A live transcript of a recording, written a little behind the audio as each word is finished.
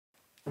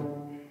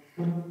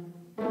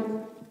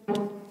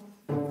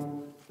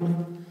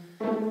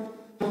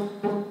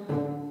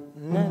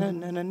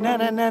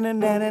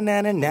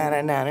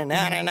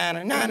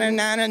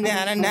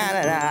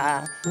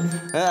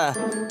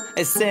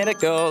It's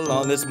cynical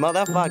on this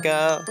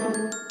motherfucker.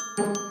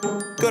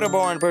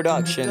 Gutterborn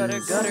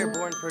Productions.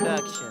 Gutterborn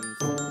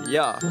Productions.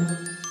 Yeah.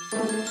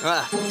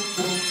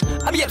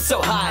 I be up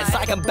so high, it's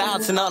like I'm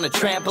bouncing on a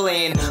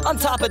trampoline on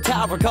top of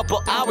tower for a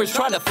couple hours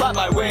trying to flap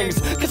my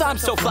wings. Cause I'm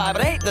so fly,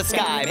 but I hate the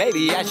sky.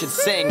 Maybe I should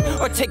sing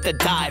or take the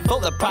dive,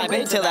 full of pride,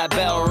 wait till that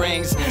bell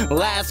rings.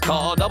 Last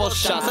call, double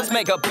shots, let's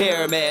make a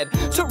pyramid.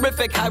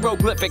 Terrific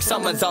hieroglyphic,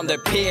 someone's on their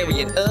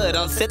period.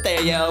 Don't sit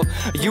there, yo,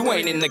 you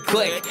ain't in the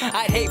clique.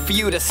 I'd hate for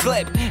you to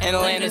slip and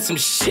land in some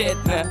shit.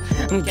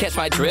 Catch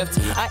my drift,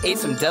 I ate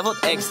some deviled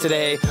eggs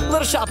today.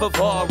 Little shop of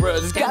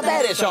horrors, got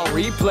that ish on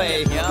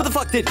replay. What the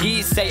fuck did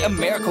he say?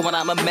 America when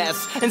I'm a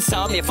mess.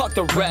 Insomnia, fuck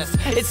the rest.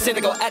 It's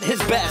cynical at his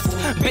best.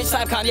 Bitch,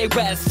 I'm Kanye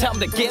West. Tell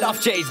him to get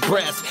off Jay's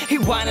breast. He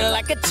whining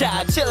like a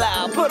child. Chill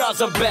out, put on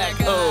some Beck.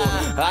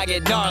 Oh, I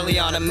get gnarly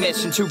on a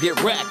mission to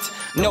get wrecked.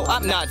 No,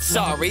 I'm not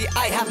sorry.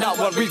 I have not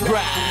one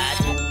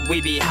regret.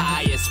 We be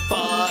high as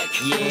fuck.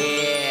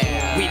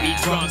 Yeah. We be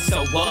drunk,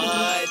 so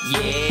what?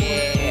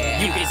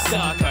 Yeah. You can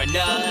suck our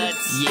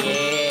nuts.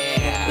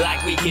 Yeah.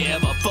 Like we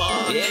give a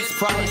fuck. It's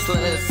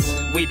priceless.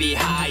 We be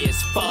high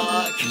as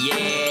fuck,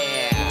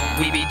 yeah.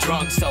 We be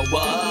drunk, so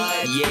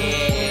what?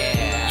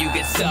 Yeah. You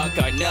can suck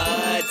our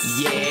nuts,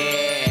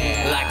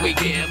 yeah. Like we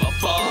give a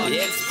fuck.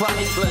 It's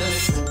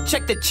priceless.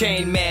 Check the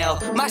chain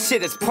mail, my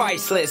shit is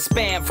priceless.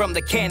 Spam from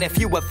the can, if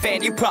you a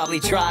fan, you probably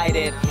tried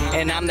it.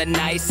 And I'm the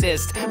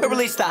nicest, or at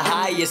least the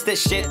highest. This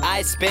shit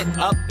I spit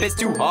up is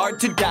too hard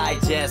to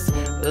digest.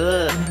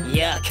 Ugh,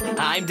 yuck,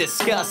 I'm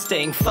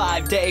disgusting.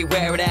 5-day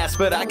wearing ass,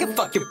 but I can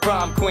fuck your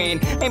prom queen.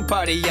 Ain't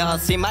party, y'all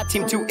see my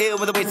team too ill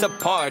with a ways of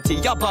party.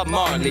 Y'all Bob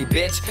Marley,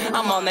 bitch.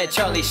 I'm on that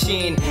Charlie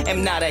Sheen.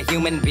 Am not a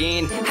human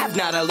being, have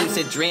not a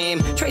lucid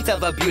dream. Trace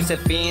of abusive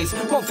fiends,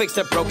 won't fix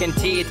the broken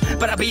teeth.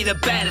 But I'll be the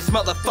baddest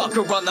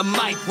motherfucker on the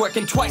mic,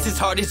 working twice as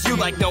hard as you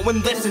like no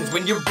one listens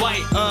when you're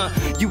white.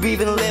 You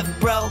even live,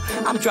 bro?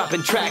 I'm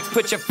dropping tracks,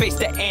 put your face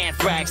to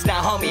anthrax.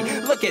 Now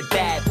homie, look at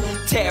that.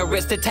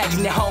 Terrorist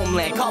attacking the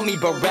homeland, call me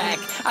Barack.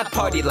 I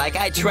party like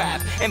I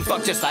trap, and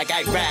fuck just like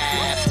I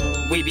rap.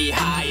 We be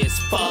high as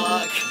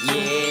fuck,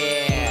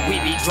 yeah. We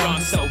be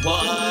drunk, so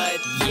what?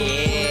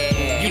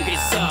 Yeah. You can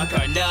suck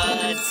our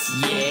nuts,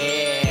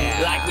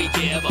 yeah. Like we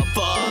give a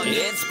fuck.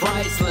 It's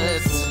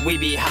priceless. We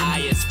be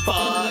high as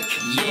fuck,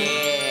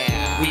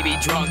 yeah. We be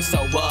drunk, so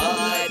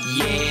what?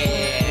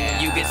 Yeah.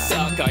 You can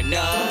suck our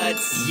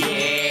nuts,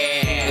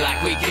 yeah.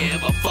 Like we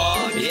give a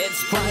fuck.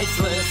 It's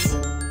priceless.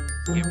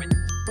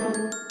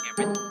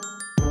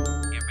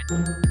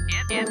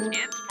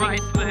 It's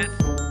priceless.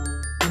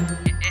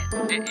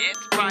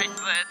 It's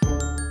priceless.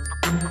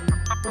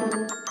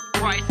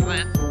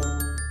 Priceless.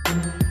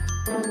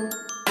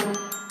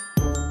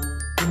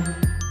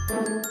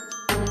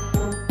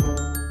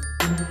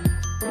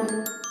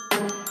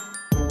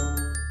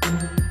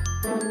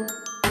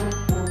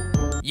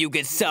 You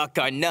can suck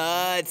our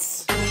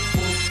nuts.